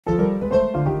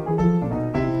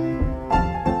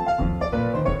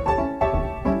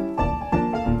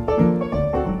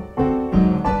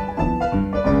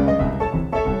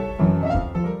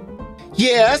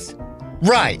Yes.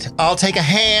 Right. I'll take a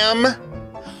ham.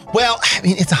 Well, I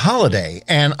mean, it's a holiday,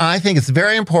 and I think it's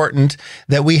very important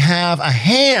that we have a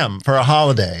ham for a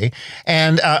holiday,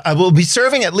 and I will be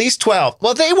serving at least 12.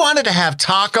 Well, they wanted to have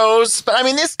tacos, but I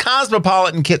mean, this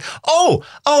cosmopolitan kid. Oh,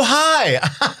 hi.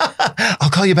 I'll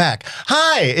call you back.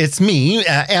 Hi, it's me,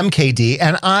 MKD,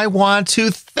 and I want to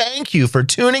thank you for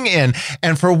tuning in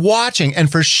and for watching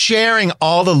and for sharing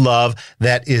all the love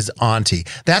that is Auntie.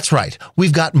 That's right.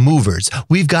 We've got movers.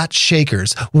 We've got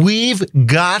shakers. We've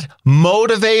got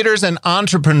motivators and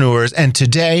entrepreneurs. And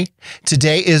today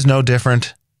is no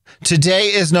different. Today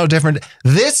is no different.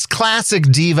 This classic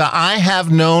diva I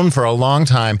have known for a long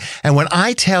time. And when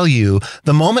I tell you,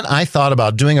 the moment I thought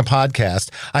about doing a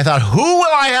podcast, I thought, who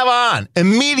will I have on?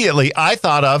 Immediately, I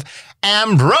thought of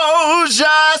Ambrosia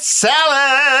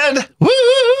Salad. Woo!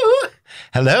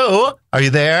 Hello, are you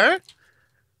there?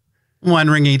 One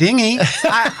ringy dingy.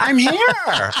 I'm here.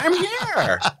 I'm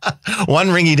here. One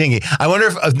ringy dingy. I wonder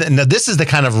if now this is the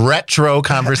kind of retro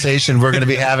conversation we're going to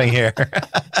be having here.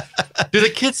 Do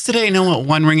the kids today know what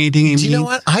one ringy dingy means? Do you know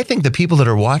what? I think the people that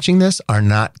are watching this are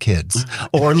not kids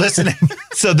or listening.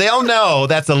 So they'll know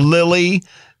that's a Lily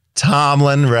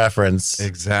Tomlin reference.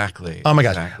 Exactly. Oh my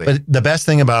gosh. Exactly. But the best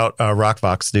thing about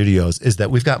RockVox Studios is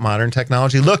that we've got modern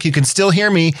technology. Look, you can still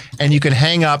hear me and you can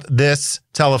hang up this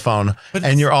telephone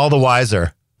and you're all the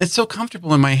wiser. It's so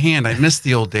comfortable in my hand. I miss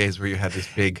the old days where you had this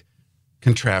big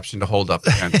contraption to hold up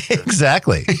the hand.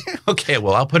 Exactly. Okay,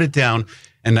 well, I'll put it down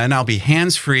and then I'll be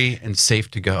hands-free and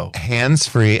safe to go.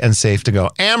 Hands-free and safe to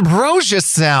go. Ambrosia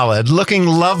Salad, looking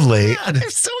lovely. I'm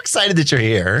so excited that you're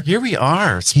here. Here we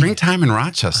are, springtime in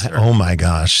Rochester. Oh my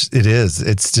gosh, it is.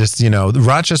 It's just,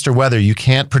 Rochester weather, you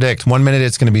can't predict. 1 minute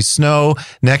it's going to be snow,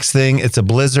 next thing it's a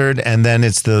blizzard, and then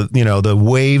it's the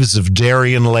waves of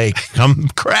Darien Lake come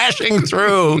crashing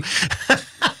through.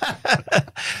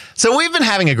 So we've been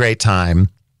having a great time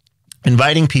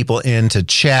inviting people in to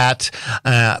chat,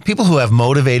 people who have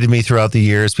motivated me throughout the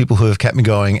years, people who have kept me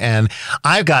going. And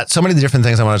I've got so many different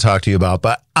things I want to talk to you about,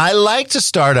 but I like to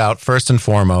start out first and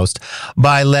foremost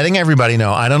by letting everybody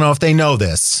know, I don't know if they know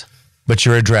this, but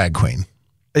you're a drag queen.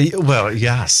 Well,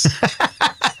 yes.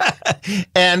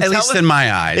 And at least in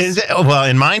my eyes. Well,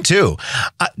 in mine too.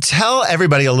 Tell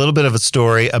everybody a little bit of a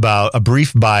story about a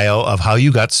brief bio of how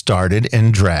you got started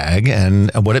in drag and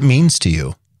what it means to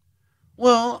you.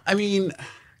 Well, I mean,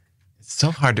 it's so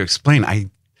hard to explain. I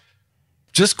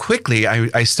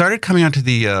started coming out to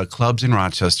the clubs in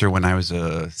Rochester when I was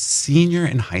a senior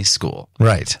in high school.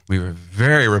 Right. We were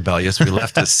very rebellious. We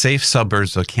left the safe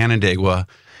suburbs of Canandaigua.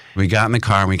 We got in the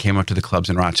car and we came up to the clubs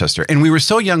in Rochester. And we were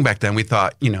so young back then, we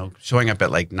thought, showing up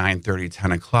at like 9:30,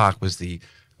 10 o'clock was the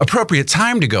appropriate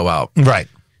time to go out. Right.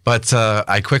 But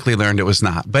I quickly learned it was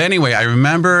not. But anyway, I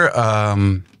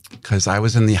remember because I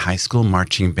was in the high school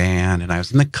marching band and I was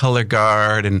in the color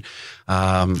guard and,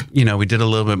 we did a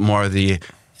little bit more of the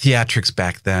theatrics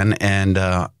back then. And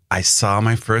I saw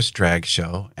my first drag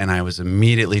show and I was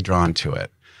immediately drawn to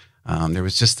it. There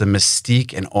was just a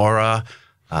mystique and aura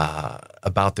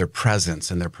about their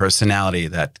presence and their personality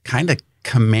that kind of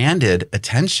commanded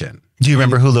attention. Do you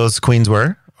remember who those queens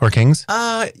were or kings?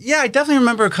 Yeah, I definitely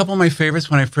remember a couple of my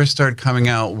favorites when I first started coming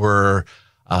out were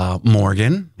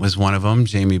Morgan was one of them,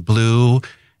 Jamie Blue,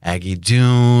 Aggie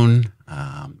Dune.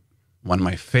 One of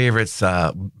my favorites,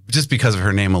 just because of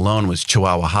her name alone, was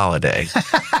Chihuahua Holiday.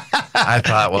 I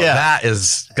thought, well, that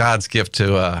is God's gift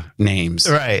to names.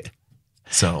 Right.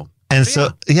 So... And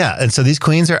so these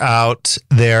queens are out.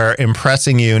 They're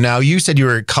impressing you. Now, you said you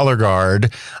were a color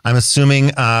guard. I'm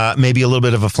assuming maybe a little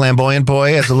bit of a flamboyant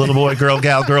boy as a little boy, girl,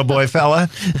 gal, girl, boy, fella.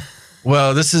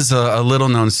 Well, this is a little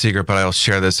known secret, but I'll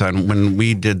share this. When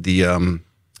we did the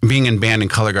being in band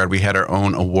and color guard, we had our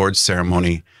own awards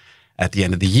ceremony at the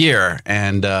end of the year.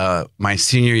 And my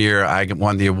senior year, I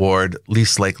won the award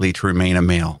least likely to remain a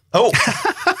male. Oh,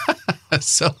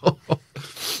 so...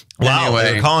 Wow, anyway,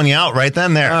 they're calling you out right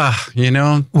then there.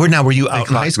 Were you out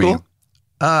in high school?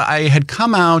 I had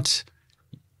come out,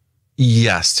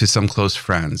 yes, to some close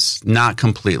friends. Not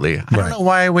completely. I don't know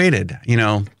why I waited.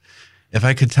 If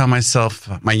I could tell myself,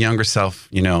 my younger self,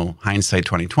 hindsight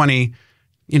 2020,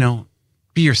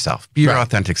 be yourself. Be your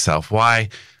authentic self. Why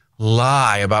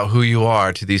lie about who you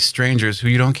are to these strangers who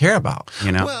you don't care about,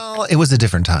 Well, it was a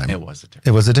different time. It was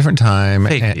a different time.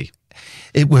 Safety.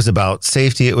 It was about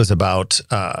safety. It was about,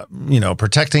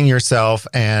 protecting yourself.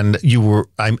 And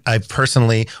I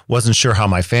personally wasn't sure how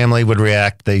my family would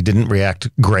react. They didn't react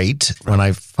great when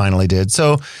I finally did.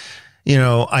 So,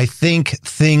 I think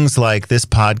things like this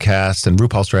podcast and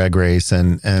RuPaul's Drag Race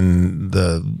and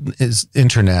the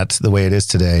internet, the way it is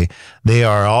today, they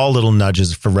are all little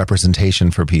nudges for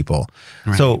representation for people.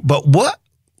 Right. So, but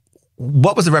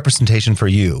what was the representation for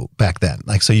you back then?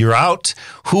 Like, so you're out.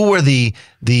 Who were the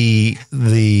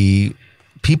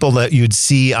people that you'd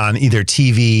see on either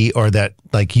TV or that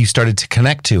like you started to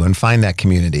connect to and find that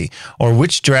community? Or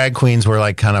which drag queens were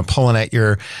like kind of pulling at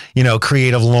your,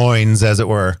 creative loins, as it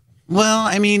were? Well,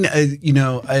 I mean,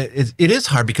 it is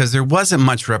hard because there wasn't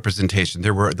much representation.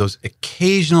 There were those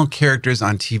occasional characters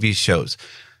on TV shows.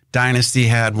 Dynasty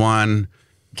had one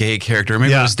gay character.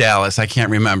 Maybe it was Dallas. I can't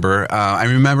remember. I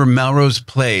remember Melrose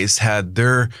Place had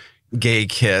their gay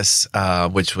kiss,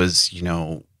 which was,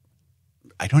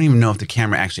 I don't even know if the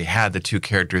camera actually had the two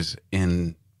characters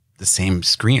in the same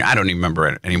screen. I don't even remember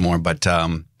it anymore. But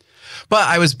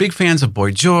I was big fans of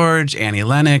Boy George, Annie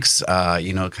Lennox,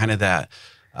 kind of that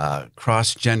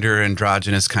cross-gender,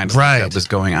 androgynous kind of stuff that was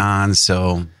going on.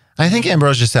 So I think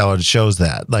Ambrosia Salad shows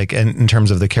that, like in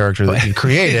terms of the character that you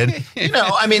created.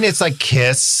 It's like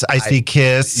Kiss. I see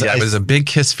Kiss. Yeah, I was a big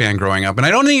Kiss fan growing up, and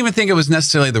I don't even think it was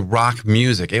necessarily the rock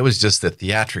music. It was just the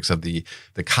theatrics of the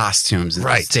costumes and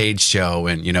the stage show,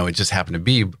 and it just happened to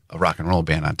be a rock and roll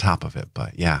band on top of it.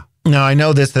 But yeah. Now I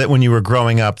know that when you were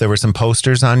growing up, there were some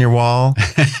posters on your wall.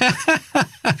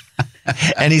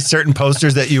 Any certain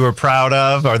posters that you were proud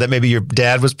of, or that maybe your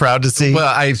dad was proud to see?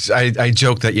 Well, I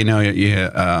joke that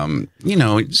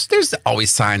there's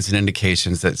always signs and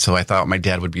indications that. So I thought my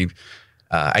dad would be.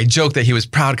 I joked that he was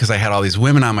proud because I had all these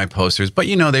women on my posters, but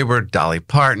they were Dolly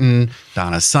Parton,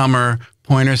 Donna Summer,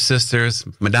 Pointer Sisters,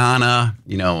 Madonna,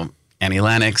 Annie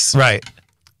Lennox, right.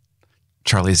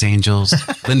 Charlie's Angels,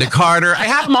 Linda Carter. I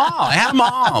have them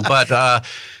all, but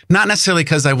not necessarily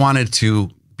because I wanted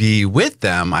to be with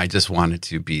them. I just wanted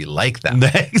to be like them.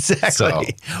 Exactly. So,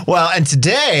 well, and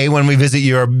today when we visit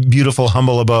your beautiful,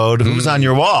 humble abode, who's on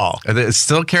your wall? It's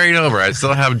still carried over. I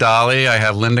still have Dolly. I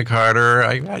have Linda Carter.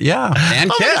 And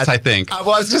Kiss, I think.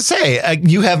 Well, I was going to say,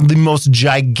 you have the most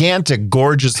gigantic,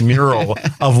 gorgeous mural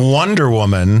of Wonder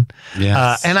Woman.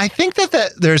 Yes. And I think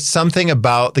that there's something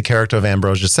about the character of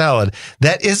Ambrosia Salad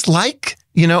that is like,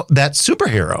 that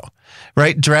superhero.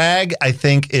 Right. Drag, I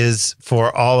think, is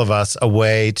for all of us a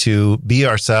way to be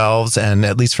ourselves. And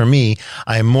at least for me,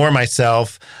 I am more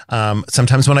myself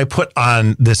sometimes when I put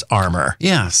on this armor.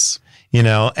 Yes.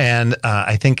 And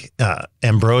I think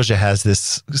Ambrosia has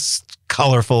this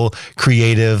colorful,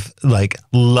 creative, like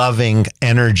loving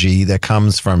energy that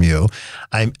comes from you.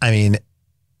 I mean,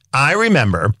 I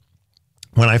remember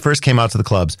when I first came out to the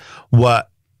clubs,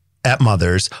 at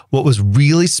Mother's, what was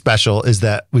really special is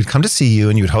that we'd come to see you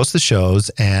and you would host the shows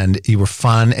and you were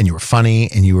fun and you were funny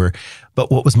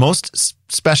but what was most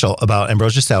special about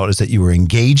Ambrosia Salad is that you were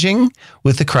engaging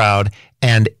with the crowd.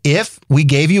 And if we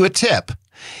gave you a tip,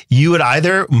 you would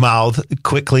either mouth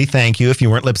quickly, thank you, if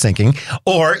you weren't lip syncing,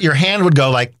 or your hand would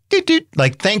go like, doot, doot,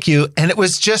 like, thank you. And it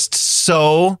was just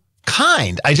so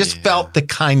kind. I just felt the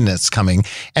kindness coming.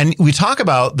 And we talk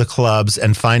about the clubs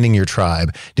and finding your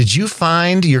tribe. Did you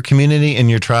find your community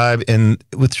and your tribe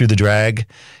through the drag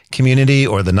community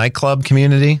or the nightclub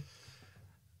community?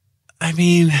 I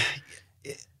mean,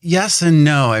 yes and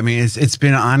no. I mean, it's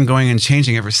been ongoing and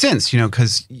changing ever since,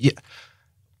 because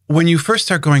when you first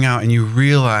start going out and you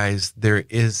realize there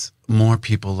is more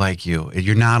people like you,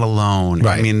 you're not alone.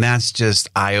 Right. I mean, that's just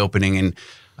eye-opening.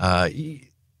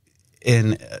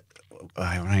 And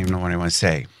I don't even know what I want to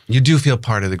say. You do feel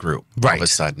part of the group all of a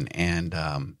sudden. And,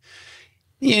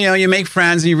 you make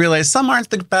friends and you realize some aren't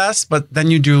the best, but then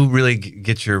you do really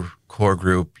get your core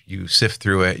group. You sift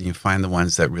through it and you find the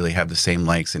ones that really have the same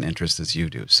likes and interests as you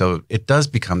do. So it does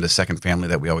become the second family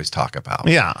that we always talk about.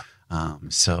 Yeah. I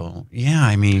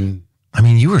mean,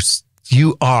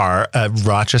 you are a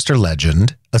Rochester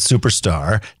legend, a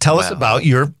superstar. Tell us about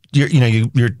you're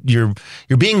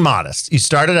being modest. You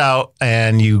started out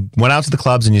and you went out to the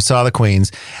clubs and you saw the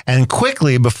queens, and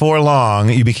quickly before long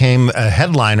you became a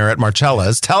headliner at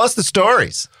Marcella's. Tell us the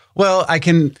stories. Well, I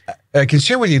can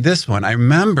share with you this one. I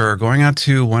remember going out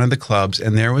to one of the clubs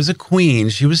and there was a queen.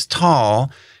 She was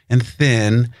tall and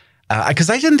thin. Because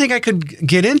I didn't think I could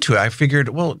get into it. I figured,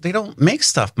 well, they don't make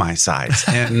stuff my size.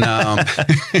 And,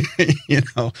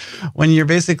 when you're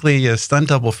basically a stunt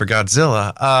double for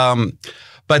Godzilla.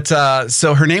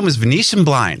 So her name was Venetian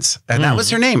Blinds. And that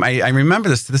was her name. I remember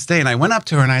this to this day. And I went up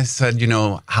to her and I said,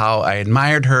 how I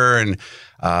admired her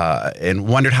and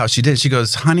wondered how she did. She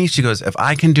goes, honey, if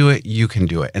I can do it, you can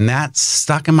do it. And that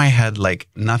stuck in my head like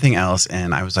nothing else.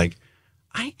 And I was like,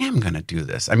 I am going to do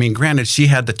this. I mean, granted, she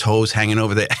had the toes hanging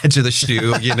over the edge of the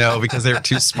shoe, because they were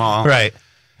too small. Right.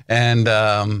 And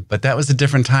but that was a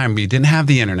different time. We didn't have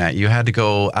the internet. You had to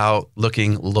go out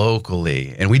looking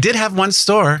locally. And we did have one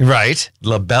store. Right.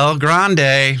 La Belle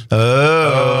Grande.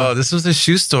 Oh. This was a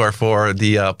shoe store for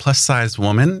the plus-sized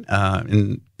woman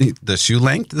in the shoe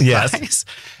length, the size.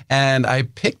 And I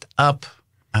picked up,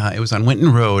 it was on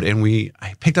Winton Road, and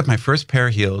I picked up my first pair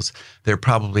of heels. They're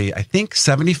probably, I think,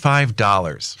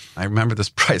 $75. I remember this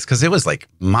price because it was like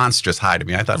monstrous high to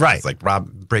me. I thought it was like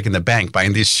breaking the bank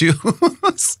buying these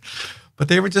shoes. But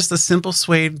they were just a simple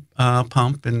suede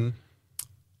pump, and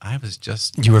I was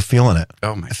just... You were feeling it.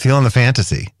 Oh, my God. Feeling the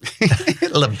fantasy.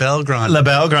 La Belle Grande. La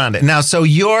Belle Grande. Now, so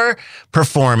you're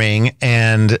performing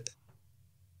and...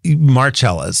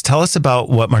 Marcella's. Tell us about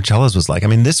what Marcella's was like. I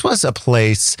mean, this was a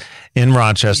place in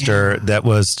Rochester that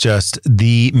was just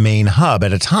the main hub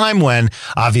at a time when,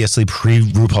 obviously, pre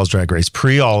RuPaul's Drag Race,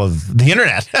 pre all of the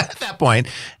internet at that point,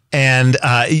 and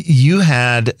you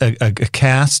had a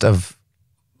cast of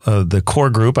the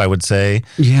core group, I would say.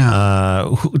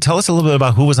 Yeah. Tell us a little bit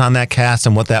about who was on that cast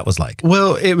and what that was like.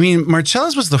 Well, I mean,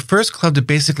 Marcella's was the first club to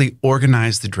basically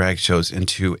organize the drag shows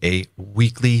into a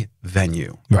weekly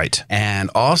venue. Right.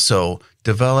 And also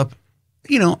develop,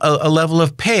 a level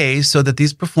of pay so that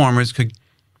these performers could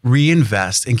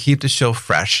reinvest and keep the show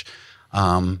fresh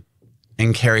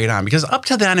and carry it on. Because up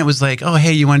to then, it was like, oh,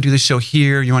 hey, you want to do this show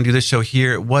here? You want to do this show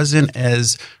here? It wasn't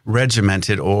as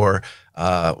regimented or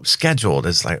scheduled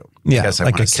as like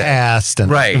a cast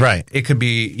and right. It could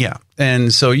be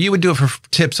and so you would do it for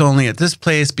tips only at this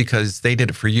place because they did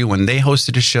it for you when they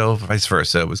hosted a show, vice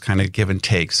versa. It was kind of give and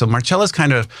take. So Marcella's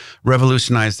kind of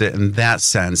revolutionized it in that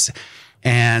sense.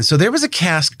 And so there was a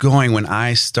cast going when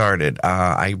I started.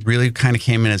 I really kind of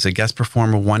came in as a guest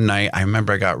performer one night. I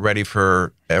remember I got ready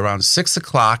for around 6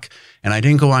 o'clock, and I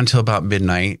didn't go on until about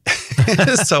midnight.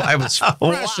 So I was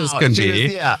fresh as can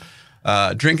be. Yeah.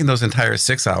 Drinking those entire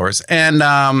 6 hours. And,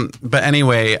 but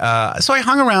anyway, so I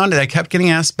hung around and I kept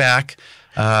getting asked back.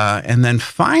 And then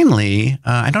finally,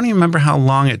 I don't even remember how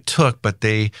long it took, but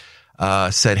they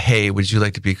said, hey, would you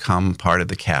like to become part of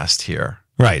the cast here?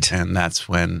 Right. And that's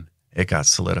when it got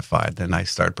solidified. Then I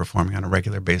started performing on a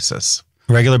regular basis.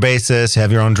 Regular basis, you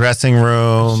have your own dressing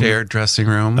room. Shared dressing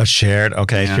room. A shared,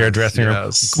 okay, Yes, shared dressing room.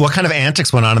 yes. What kind of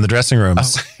antics went on in the dressing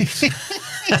rooms?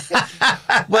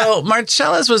 Well,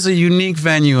 Marcella's was a unique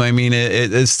venue. I mean,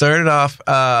 it started off,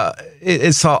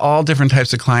 it saw all different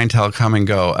types of clientele come and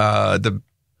go. The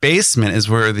basement is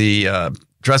where the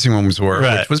dressing rooms were,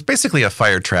 which was basically a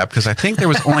fire trap because I think there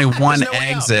was only one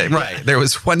exit. Right. There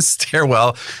was one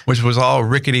stairwell, which was all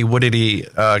rickety,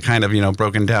 woodedy, kind of,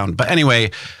 broken down. But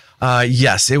anyway,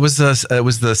 yes, it was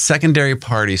the secondary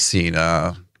party scene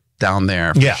down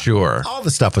there for sure. All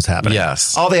the stuff was happening.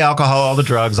 Yes. All the alcohol, all the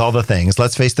drugs, all the things.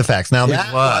 Let's face the facts. Now,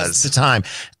 that was the time.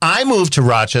 I moved to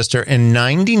Rochester in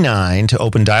 99 to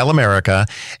open Dial America,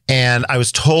 and I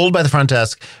was told by the front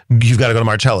desk, you've got to go to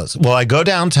Marcella's. Well, I go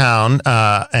downtown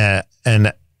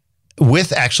and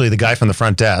with actually the guy from the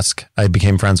front desk I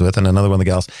became friends with and another one of the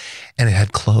gals, and it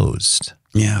had closed.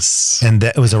 Yes. And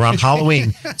it was around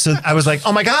Halloween. So I was like,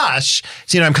 oh my gosh.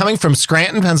 So, I'm coming from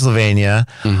Scranton, Pennsylvania.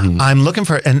 Mm-hmm. I'm looking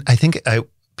for, and I think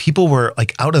people were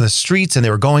like out of the streets and they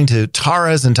were going to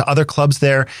Tara's and to other clubs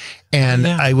there. And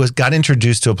I got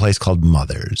introduced to a place called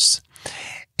Mother's.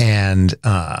 And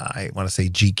I want to say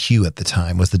GQ at the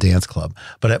time was the dance club.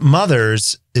 But at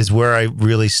Mother's is where I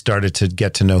really started to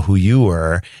get to know who you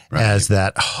were as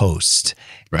that host.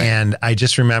 Right. And I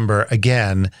just remember,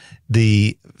 again,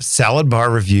 the Salad Bar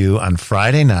Review on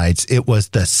Friday nights. It was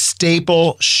the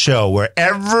staple show where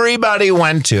everybody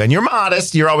went to. And you're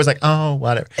modest. You're always like, oh,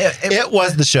 whatever. It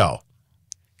was the show.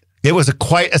 It was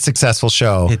quite a successful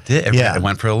show. It did. It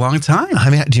went for a long time. I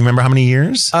mean, do you remember how many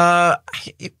years?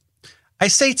 I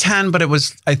say 10, but it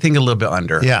was, I think, a little bit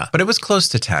under. Yeah. But it was close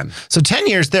to 10. So 10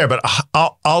 years there, but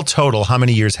all total, how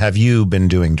many years have you been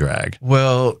doing drag?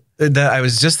 Well, I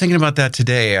was just thinking about that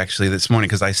today, actually, this morning,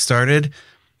 because I started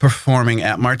performing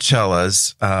at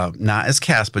Marcella's, not as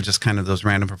cast, but just kind of those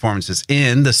random performances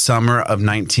in the summer of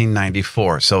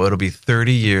 1994. So it'll be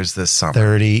 30 years this summer.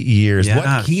 30 years. Yes.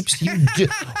 What keeps you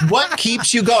what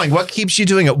keeps you going? What keeps you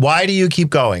doing it? Why do you keep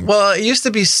going? Well, it used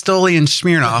to be Stoli and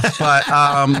Smirnoff,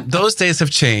 but those days have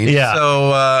changed. Yeah.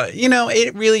 So,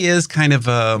 it really is kind of,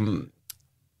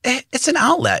 it's an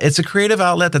outlet. It's a creative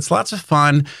outlet that's lots of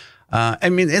fun. I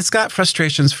mean, it's got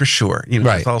frustrations for sure.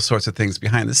 There's all sorts of things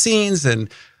behind the scenes,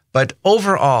 but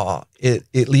overall,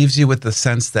 it leaves you with the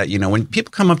sense that, when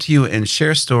people come up to you and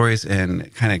share stories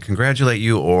and kind of congratulate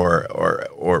you or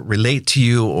relate to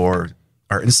you or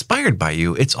are inspired by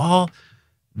you, it's all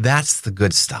That's the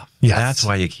good stuff. Yes. That's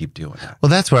why you keep doing it. Well,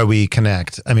 that's why we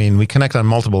connect. I mean, we connect on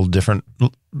multiple different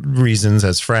reasons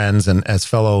as friends and as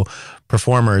fellow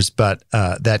performers, but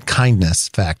that kindness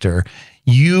factor,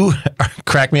 you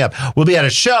crack me up. We'll be at a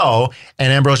show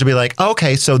and Ambrosia will be like,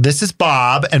 okay, so this is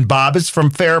Bob and Bob is from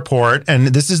Fairport and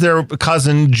this is their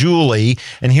cousin Julie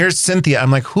and here's Cynthia. I'm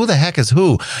like, who the heck is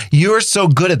who? You're so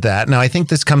good at that. Now, I think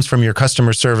this comes from your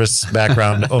customer service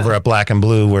background over at Black and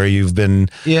Blue where you've been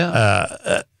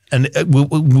and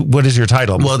what is your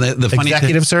title? Well, the funny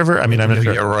executive server. I mean, I'm not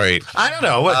sure. You're right. I don't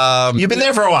know. What, you've been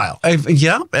there for a while.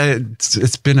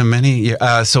 It's been a many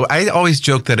years. So I always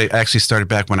joke that it actually started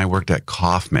back when I worked at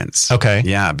Kaufman's. Okay.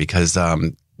 Yeah, because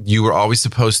you were always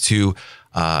supposed to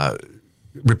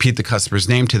repeat the customer's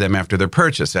name to them after their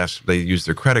purchase, after they use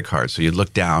their credit card. So you'd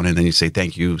look down and then you say,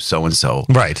 thank you, so-and-so.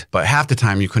 Right. But half the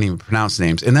time you couldn't even pronounce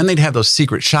names. And then they'd have those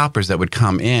secret shoppers that would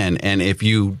come in. And if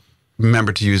you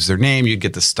remember to use their name, you'd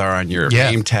get the star on your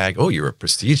name tag. Oh, you were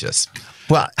prestigious.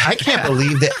 Well, I can't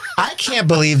believe that. I can't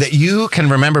believe that you can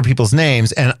remember people's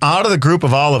names. And out of the group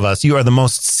of all of us, you are the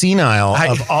most senile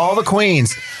of all the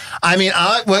queens. I mean,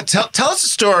 tell us a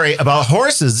story about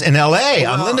horses in L.A.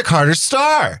 on Linda Carter's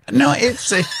Star. No,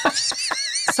 it's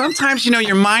sometimes,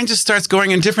 your mind just starts going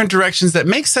in different directions that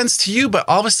make sense to you, but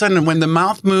all of a sudden when the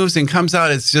mouth moves and comes out,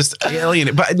 it's just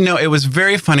alien. But no, it was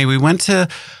very funny. We went to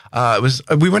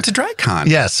DragCon.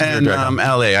 Yes, in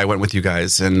LA. I went with you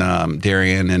guys and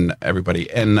Darian and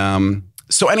everybody. And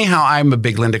so anyhow, I'm a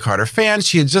big Linda Carter fan.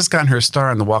 She had just gotten her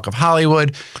star on the Walk of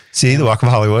Hollywood. See, the Walk of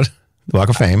Hollywood. The Walk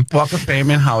of Fame. Walk of Fame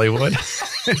in Hollywood.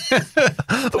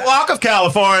 The Walk of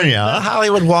California. The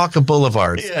Hollywood Walk of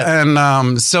Boulevards. Yeah.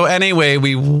 And so anyway,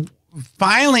 we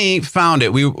finally found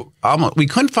it. We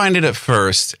couldn't find it at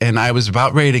first, and I was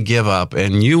about ready to give up.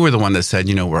 And you were the one that said,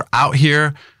 we're out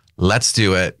here. Let's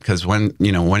do it, because when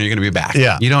you're going to be back,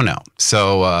 you don't know.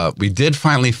 So we did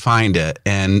finally find it,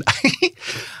 and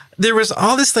there was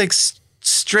all this like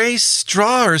stray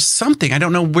straw or something. I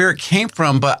don't know where it came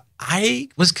from, but I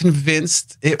was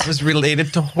convinced it was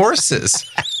related to horses.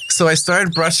 So I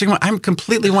started brushing. I'm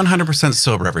completely 100%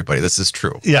 sober, everybody. This is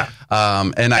true. Yeah.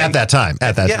 And at that time.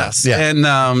 Yes. Yeah.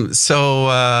 And so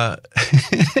I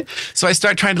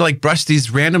started trying to like brush these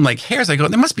random like hairs. I go,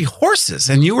 there must be horses.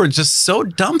 And you were just so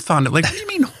dumbfounded. Like, what do you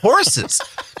mean horses?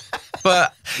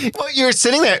 But well, you're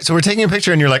sitting there. So we're taking a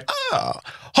picture and you're like, oh,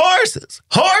 horses.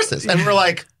 And we're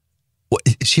like, what,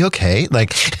 is she okay?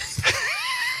 Like...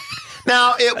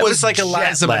 Now it was like a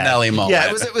Liza Minnelli moment.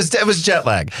 Yeah, it was jet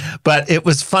lag, but it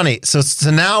was funny. So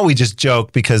now we just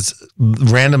joke because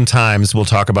random times we'll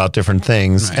talk about different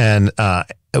things, and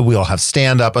we'll have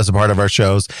stand up as a part of our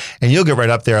shows, and you'll get right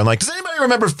up there and like, does anybody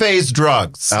remember Phase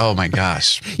Drugs? Oh my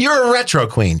gosh, you're a retro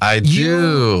queen. I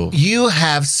do. You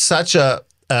have such a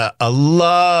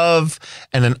love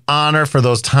and an honor for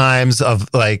those times of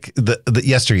like the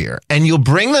yesteryear, and you'll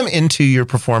bring them into your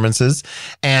performances.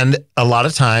 And a lot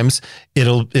of times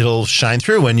it'll shine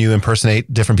through when you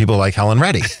impersonate different people like Helen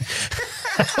Reddy.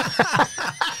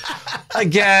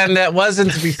 Again, that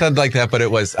wasn't to be said like that, but it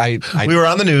was. We were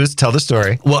on the news. Tell the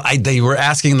story. Well, they were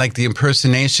asking like the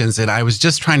impersonations, and I was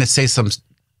just trying to say some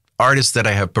artists that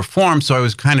I have performed. So I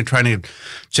was kind of trying to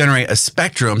generate a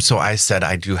spectrum. So I said,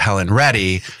 I do Helen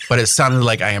Reddy, but it sounded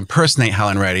like I impersonate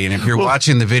Helen Reddy. And if you're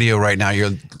watching the video right now,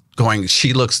 you're going,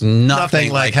 she looks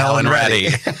nothing like Helen Reddy.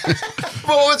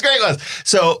 Well, what was great was,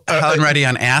 so Helen Reddy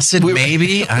on acid,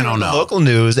 maybe? I don't know. Local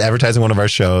news advertising one of our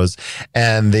shows.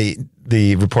 And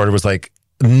the reporter was like,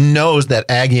 knows that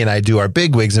Aggie and I do our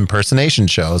bigwigs impersonation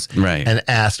shows. Right. And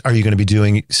asked, are you going to be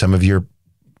doing some of your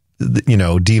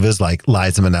divas like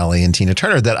Liza Minnelli and Tina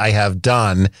Turner that I have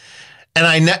done? And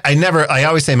I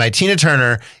always say my Tina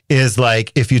Turner is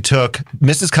like if you took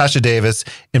Mrs. Kasha Davis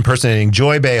impersonating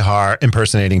Joy Behar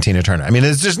impersonating Tina Turner. I mean,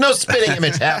 there's just no spitting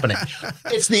image happening.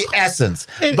 It's the essence.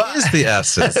 It is the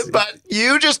essence. But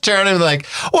you just turn and like,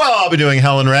 well, I'll be doing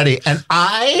Helen Reddy. And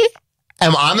I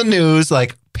am on the news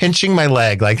like pinching my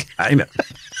leg. Like, I know.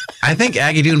 I think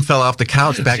Aggie Doon fell off the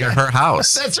couch back at her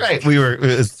house. That's right. It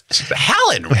was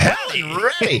Helen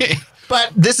Reddy.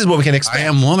 But this is what we can expect. I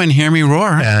am woman, hear me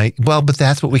roar. Well, but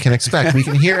that's what we can expect. We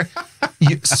can hear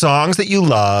songs that you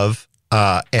love,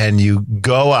 and you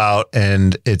go out,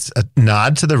 and it's a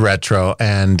nod to the retro,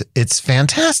 and it's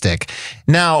fantastic.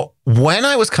 Now, when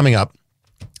I was coming up,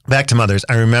 back to Mothers,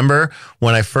 I remember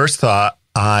when I first thought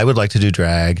I would like to do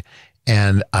drag,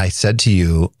 And I said to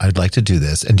you, I'd like to do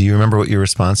this. And do you remember what your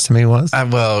response to me was?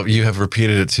 Well, you have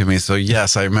repeated it to me. So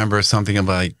yes, I remember something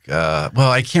about,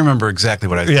 I can't remember exactly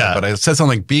what I said, but I said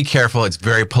something like, be careful. It's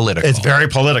very political. It's very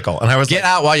political. And I was Get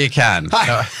out while you can.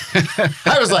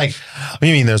 I was like,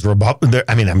 you mean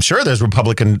I'm sure there's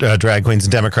Republican drag queens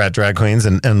and Democrat drag queens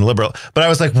and liberal. But I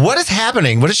was like, what is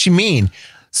happening? What does she mean?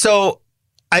 So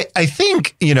I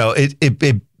think,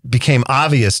 it became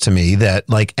obvious to me that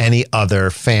like any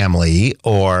other family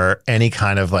or any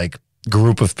kind of like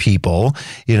group of people,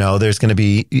 there's going to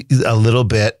be a little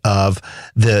bit of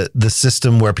the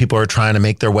system where people are trying to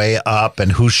make their way up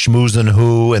and who's schmoozing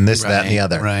who and this, that, and the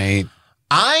other. Right.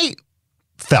 I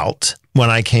felt when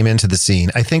I came into the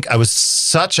scene, I think I was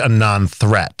such a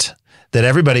non-threat that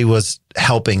everybody was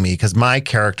helping me because my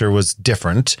character was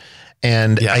different.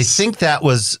 And I think that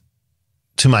was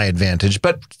to my advantage.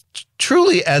 But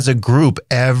truly, as a group,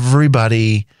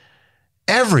 everybody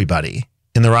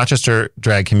in the Rochester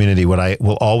drag community, what I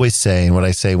will always say and what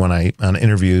I say when on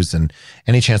interviews and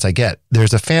any chance I get,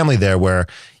 there's a family there where,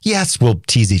 yes, we'll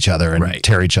tease each other and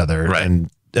tear each other and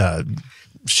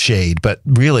shade, but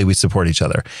really we support each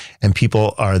other and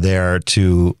people are there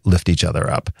to lift each other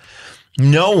up.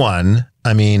 No one,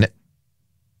 I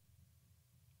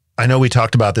know we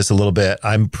talked about this a little bit.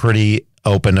 I'm blatantly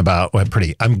open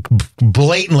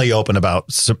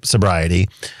about sobriety.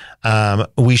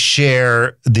 We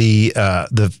share the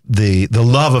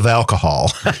love of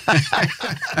alcohol.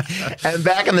 And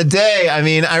back in the day,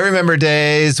 I remember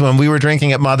days when we were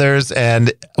drinking at Mother's and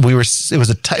it was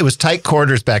tight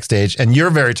quarters backstage and you're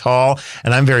very tall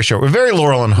and I'm very short. We're very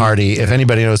Laurel and Hardy, if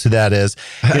anybody knows who that is.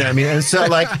 You know what I mean? And so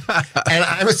and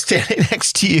I was standing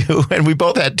next to you and we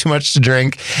both had too much to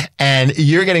drink and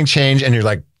you're getting changed and you're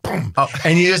like, boom. Oh,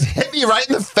 and you just hit me right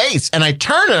in the face. And I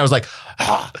turned and I was like,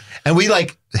 ah. And we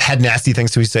had nasty things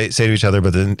to say to each other,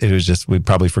 but then it was just, we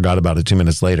probably forgot about it 2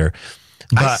 minutes later.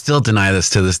 But I still deny this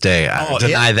to this day. I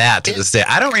deny that to this day.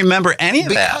 I don't remember any of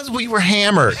that. Because we were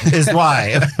hammered is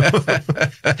why.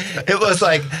 It was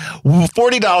like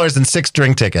 $40 and 6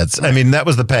 drink tickets. That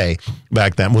was the pay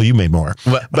back then. Well, you made more.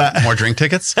 But more drink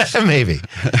tickets? Maybe.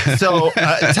 So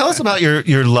tell us about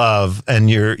your love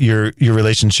and your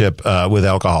relationship with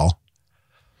alcohol.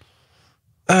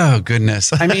 Oh,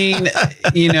 goodness. I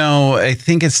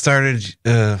think it started,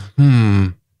 I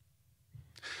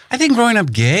think growing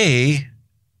up gay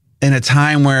in a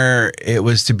time where it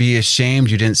was to be ashamed,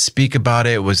 you didn't speak about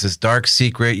it. It was this dark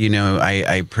secret.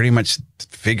 I pretty much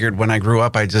figured when I grew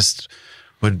up, I just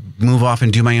would move off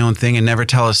and do my own thing and never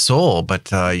tell a soul. But,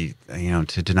 to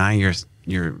deny your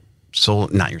soul,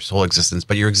 not your soul existence,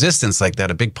 but your existence like that,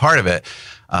 a big part of it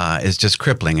is just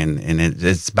crippling and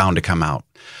it's bound to come out.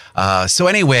 So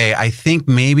anyway, I think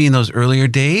maybe in those earlier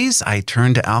days, I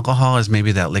turned to alcohol as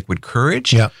maybe that liquid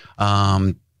courage. Yeah.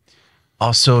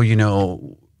 Also,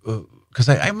 because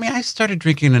I started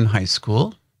drinking in high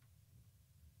school.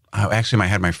 Actually, I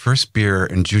had my first beer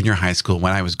in junior high school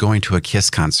when I was going to a Kiss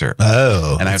concert.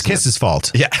 Oh, and it's Kiss's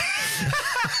fault. Yeah.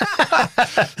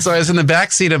 So I was in the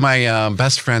back seat of my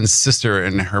best friend's sister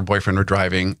and her boyfriend were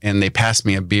driving, and they passed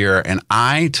me a beer, and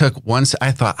I took one.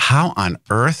 I thought, how on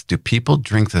earth do people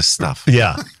drink this stuff?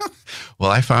 Yeah.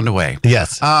 Well, I found a way.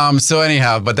 Yes. So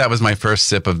anyhow, but that was my first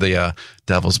sip of the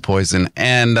devil's poison.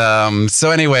 And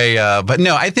so anyway, but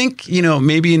no, I think,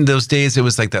 maybe in those days it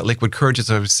was like that liquid courage, as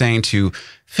I was saying, to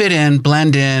fit in,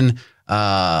 blend in,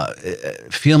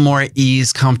 feel more at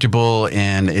ease, comfortable.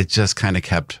 And it just kind of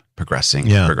kept progressing,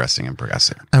 progressing.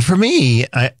 And for me,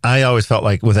 I always felt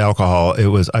like with alcohol,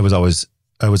 I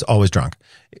was always drunk.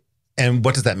 And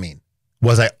what does that mean?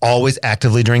 Was I always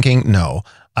actively drinking? No.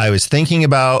 I was thinking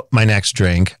about my next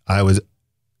drink. I was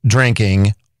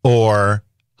drinking or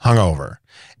hungover.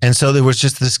 And so there was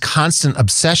just this constant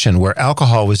obsession where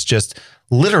alcohol was just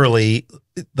literally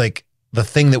like the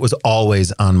thing that was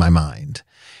always on my mind.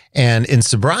 And in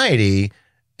sobriety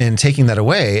and taking that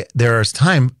away, there is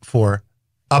time for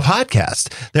a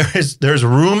podcast. There's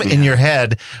room in your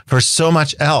head for so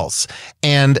much else.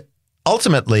 And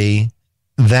ultimately,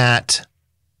 that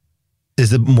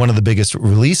is one of the biggest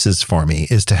releases for me,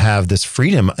 is to have this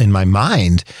freedom in my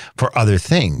mind for other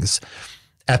things.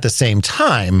 At the same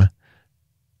time,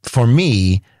 for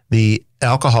me, the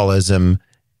alcoholism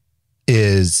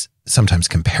is sometimes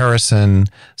comparison,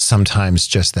 sometimes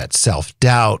just that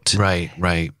self-doubt.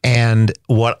 Right. And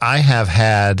what I have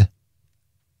had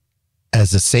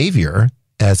as a savior,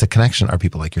 as a connection, are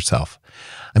people like yourself.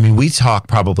 We talk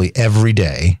probably every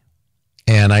day.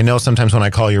 And I know sometimes when I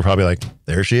call, you're probably like,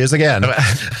 there she is again.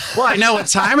 Well, I know what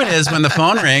time it is when the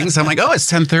phone rings. I'm like, oh,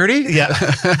 it's 10:30. Yeah,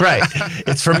 right.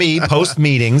 It's for me post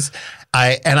meetings.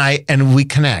 And we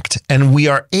connect, and we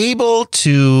are able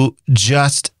to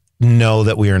just know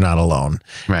that we are not alone,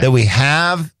 Right. that we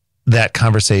have that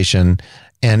conversation,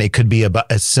 and it could be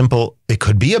about as simple. It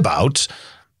could be about,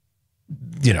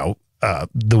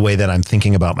 the way that I'm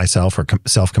thinking about myself, or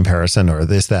self-comparison, or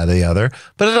this, that, or the other.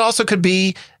 But it also could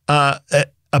be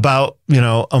about,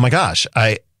 oh my gosh,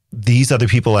 these other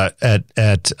people at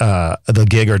the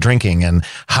gig are drinking, and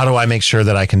how do I make sure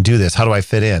that I can do this? How do I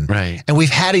fit in? Right. And we've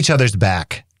had each other's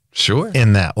back Sure.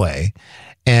 in that way.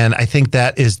 And I think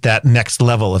that is that next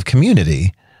level of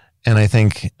community. And I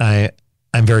think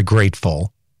I'm very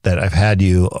grateful that I've had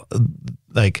you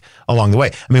like along the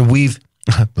way. I mean,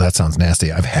 that sounds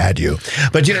nasty. I've had you,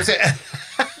 but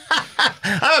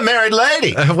I'm a married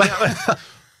lady.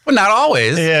 Well, not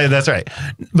always. Yeah, that's right.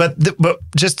 But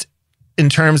just in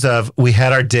terms of, we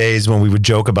had our days when we would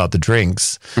joke about the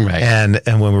drinks, Right. and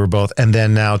when we were both, and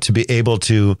then now to be able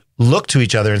to look to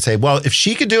each other and say, well, if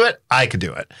she could do it, I could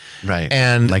do it. Right.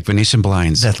 And like Venetian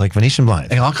blinds. that's like Venetian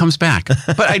blinds. It all comes back.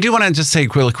 But I do want to just say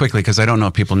really quickly, because I don't know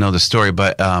if people know the story,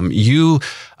 but you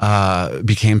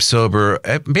became sober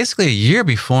basically a year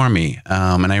before me.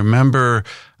 And I remember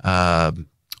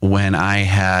when I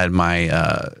had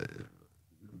my,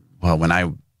 when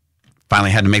I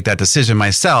finally had to make that decision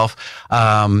myself,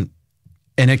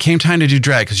 and it came time to do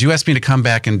drag, because you asked me to come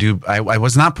back and I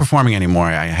was not performing anymore.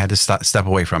 I had to step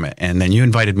away from it. And then you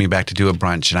invited me back to do a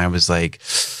brunch. And I was like,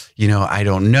 I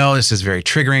don't know. This is very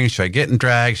triggering. Should I get in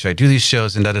drag? Should I do these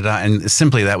shows? And da-da-da. And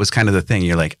simply, that was kind of the thing.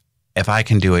 You're like, if I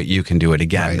can do it, you can do it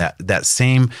again. Right. That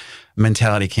same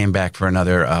mentality came back for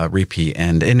another repeat.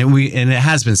 And it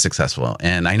has been successful.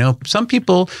 And I know some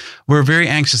people were very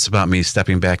anxious about me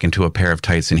stepping back into a pair of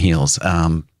tights and heels.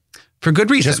 For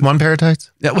good reason. Just one pair of tights?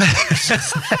 Yeah,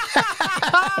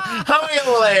 How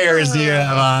many layers do you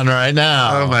have on right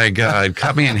now? oh my God.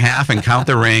 Cut me in half and count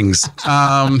the rings.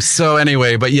 So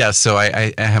anyway, but yes, so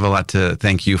I have a lot to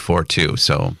thank you for too.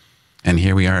 So, and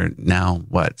here we are now,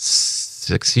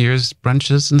 6 years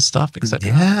brunches and stuff,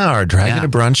 etc. Yeah, our Drag Me to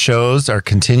Brunch shows are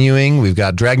continuing. We've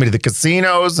got Drag Me to the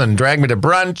Casinos, and Drag Me to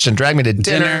Brunch, and Drag Me to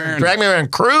Dinner, and Drag Me on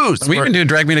Cruise. We even do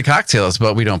drag me to cocktails,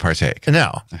 but we don't partake.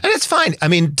 No, and it's fine. I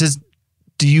mean,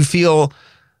 do you feel?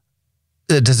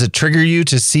 Does it trigger you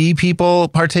to see people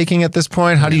partaking at this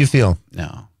point? How do you feel?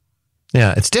 No.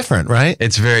 Yeah, it's different, right?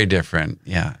 It's very different.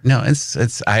 Yeah. No,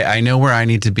 it's I know where I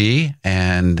need to be,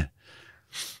 and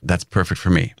that's perfect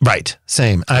for me. Right.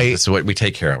 Same. This is what we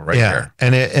take care of right here.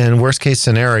 And worst case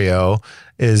scenario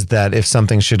is that if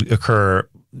something should occur,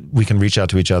 we can reach out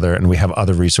to each other, and we have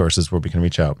other resources where we can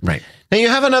reach out. Right. Now you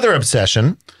have another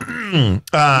obsession.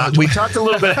 We talked a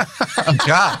little bit. Oh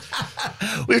God.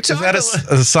 We've Is that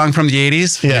a song from the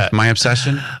 80s? Yeah. My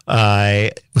Obsession?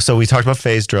 So we talked about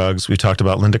phase drugs. We talked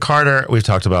about Linda Carter. We've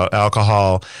talked about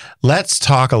alcohol. Let's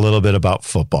talk a little bit about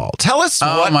football. Tell us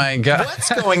my God.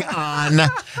 what's going on.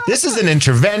 This is an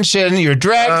intervention. Your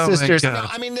drag sisters. God.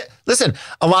 I mean, listen,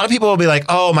 a lot of people will be like,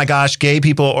 oh my gosh, gay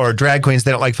people or drag queens,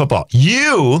 they don't like football.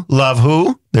 You love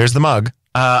who? There's the mug.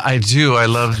 I do. I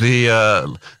love the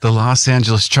Los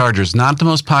Angeles Chargers. Not the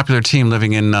most popular team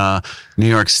living in New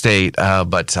York State,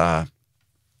 but I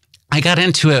got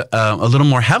into it a little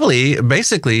more heavily.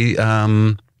 Basically,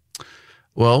 during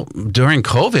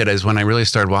COVID is when I really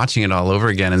started watching it all over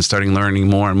again and starting learning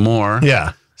more and more.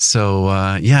 Yeah. So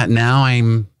now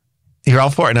You're all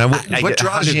for it. Now, what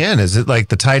draws you in? Is it like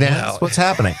the tight ends? What's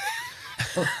happening?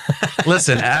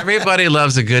 Listen, everybody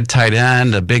loves a good tight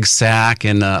end, a big sack,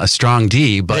 and a strong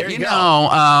D. But There you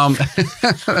go.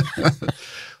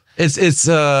 it's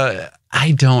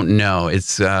I don't know.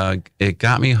 It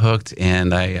got me hooked,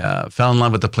 and I fell in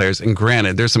love with the players. And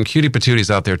granted, there's some cutie patooties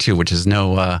out there too, which is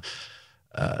no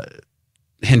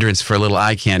hindrance for a little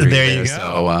eye candy. There you go.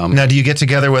 So, now, do you get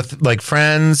together with like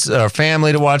friends or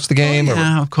family to watch the game?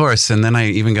 Yeah, of course. And then I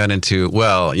even got into,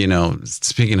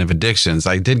 speaking of addictions,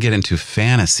 I did get into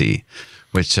fantasy,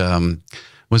 which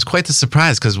was quite the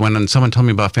surprise, because when someone told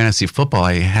me about fantasy football,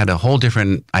 I had a whole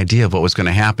different idea of what was going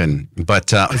to happen.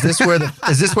 But is this where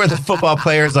the football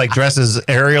players like dress as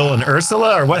Ariel and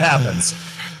Ursula, or what happens?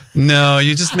 No,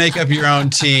 you just make up your own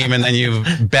team, and then you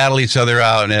battle each other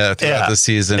out throughout the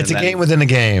season. It's a game within a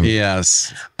game.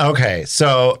 Yes. Okay,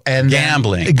 so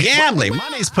gambling,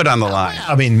 money's put on the line.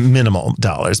 I mean, minimal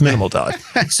dollars.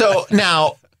 So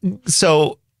now,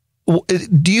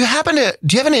 Do you have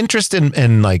an interest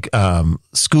in like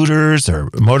scooters or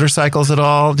motorcycles at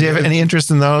all? Do you have any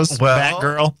interest in those?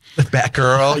 Well,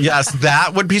 Batgirl. Yes,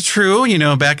 that would be true. You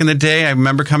know, back in the day, I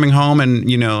remember coming home and,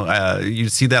 you know, you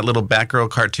see that little Batgirl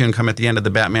cartoon come at the end of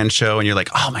the Batman show and you're like,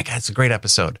 oh my God, it's a great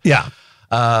episode. Yeah.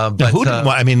 But who didn't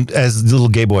want, I mean, as little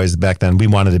gay boys back then, we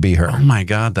wanted to be her. Oh my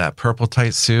God, that purple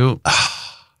tight suit.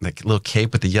 Like little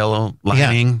cape with the yellow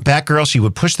lining. Yeah. Batgirl, she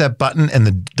would push that button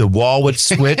and the wall would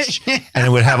switch and it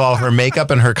would have all her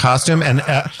makeup and her costume. And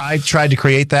I tried to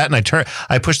create that and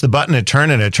I pushed the button, it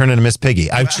turned into Miss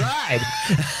Piggy. I tried.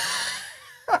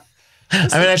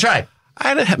 I tried. I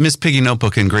had a Miss Piggy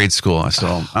notebook in grade school.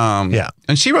 So, yeah.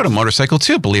 And she rode a motorcycle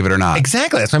too, believe it or not.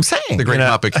 Exactly. That's what I'm saying. The Great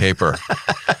Muppet Caper.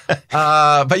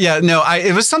 But yeah, no,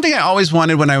 it was something I always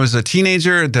wanted when I was a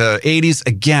teenager, the 80s.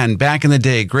 Again, back in the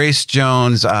day, Grace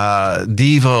Jones,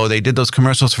 Devo, they did those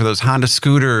commercials for those Honda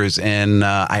scooters. And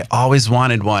I always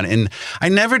wanted one. And I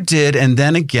never did. And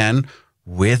then again,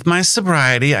 with my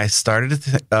sobriety, I started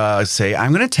to say,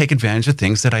 I'm going to take advantage of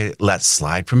things that I let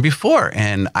slide from before.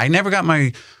 And I never got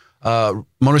my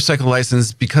motorcycle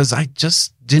license because I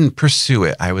just didn't pursue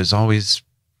it. I was always,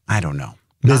 I don't know,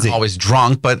 busy. Not always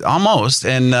drunk, but almost.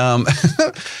 And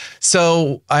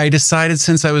so I decided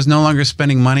since I was no longer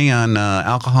spending money on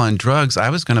alcohol and drugs, I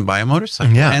was going to buy a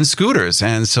motorcycle and scooters.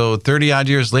 And so 30 odd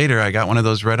years later, I got one of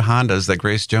those red Hondas that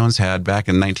Grace Jones had back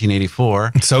in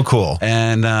 1984. So cool.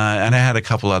 And I had a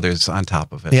couple others on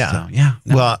top of it. Yeah. So, yeah.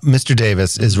 No. Well, Mr.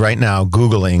 Davis is right now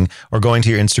Googling or going to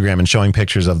your Instagram and showing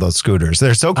pictures of those scooters.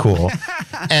 They're so cool.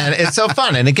 And it's so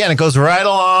fun. And again, it goes right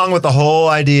along with the whole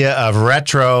idea of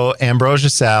retro Ambrosia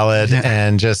Salad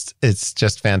and it's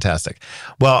just fantastic.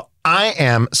 Well, I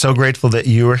am so grateful that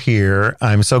you are here.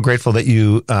 I'm so grateful that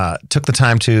you took the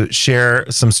time to share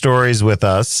some stories with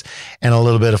us and a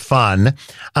little bit of fun.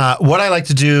 What I like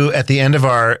to do at the end of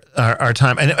our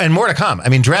time, and more to come. I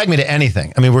mean, drag me to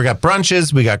anything. I mean, we got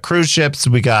brunches, we got cruise ships,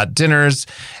 we got dinners,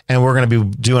 and we're going to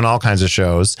be doing all kinds of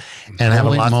shows and have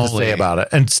a lot to say about it.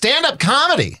 And stand-up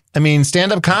comedy. I mean,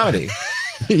 stand-up comedy.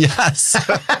 Yes.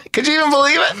 Could you even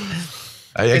believe it?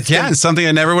 Again, something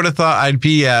I never would have thought I'd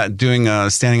be doing,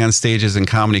 standing on stages in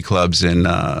comedy clubs in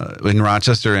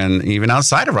Rochester and even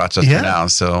outside of Rochester now.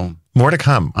 So more to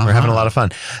come. We're having a lot of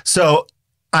fun. So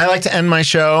I like to end my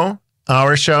show,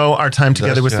 our time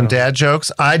together with some dad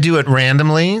jokes. I do it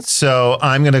randomly. So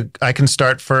I can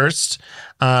start first.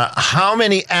 How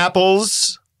many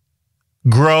apples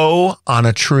grow on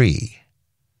a tree?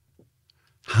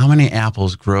 How many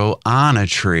apples grow on a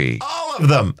tree? All of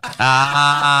them.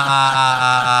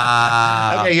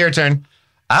 Okay, your turn.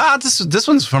 This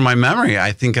one's from my memory.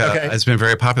 I think it's been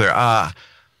very popular. How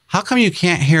come you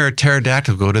can't hear a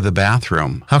pterodactyl go to the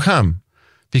bathroom? How come?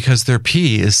 Because their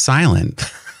pee is silent.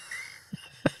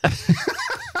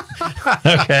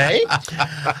 Okay.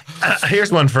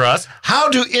 Here's one for us. How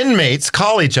do inmates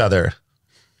call each other?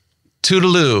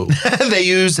 Toodaloo. They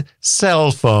use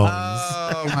cell phones.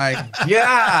 Oh my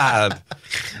God.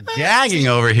 Gagging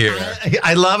over here.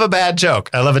 I love a bad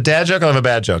joke. I love a dad joke. I love a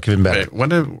bad joke. Even better.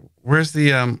 Wait, where's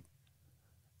the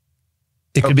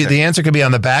It could be, the answer could be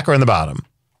on the back or on the bottom.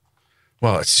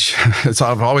 Well, it's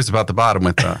always about the bottom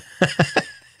with the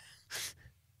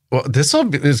Well, this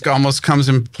almost comes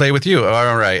in play with you.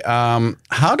 All right.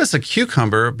 How does a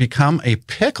cucumber become a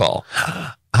pickle?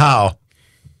 How?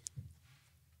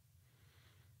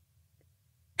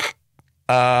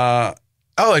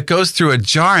 It goes through a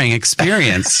jarring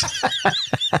experience.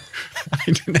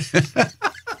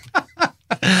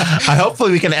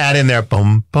 Hopefully we can add in there.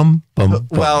 Bum, bum, bum.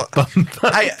 Well,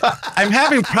 I'm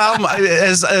having problem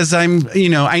as I'm,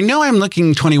 I know I'm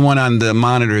looking 21 on the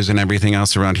monitors and everything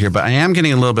else around here, but I am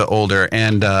getting a little bit older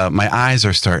and my eyes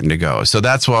are starting to go. So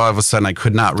that's why all of a sudden I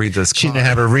could not read this. She didn't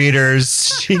have her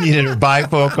readers. She needed her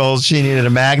bifocals. She needed a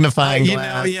magnifying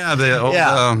glass.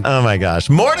 Oh my gosh.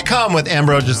 More to come with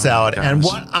Ambrosia Salad. And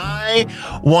what I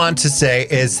want to say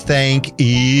is thank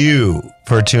you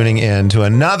for tuning in to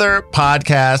another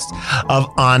podcast of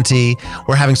Auntie.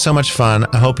 We're having so much fun.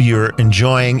 I hope you're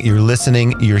enjoying, you're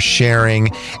listening, you're sharing.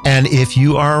 And if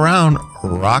you are around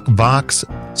Rockbox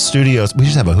Studios, we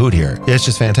just have a hoot here. It's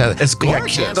just fantastic. It's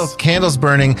gorgeous. Candles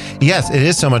burning. Yes, it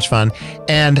is so much fun.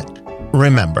 And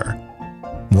remember,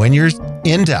 when you're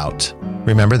in doubt,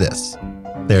 remember this.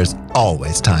 There's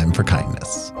always time for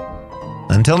kindness.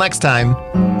 Until next time.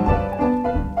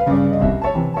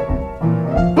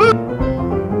 Woo!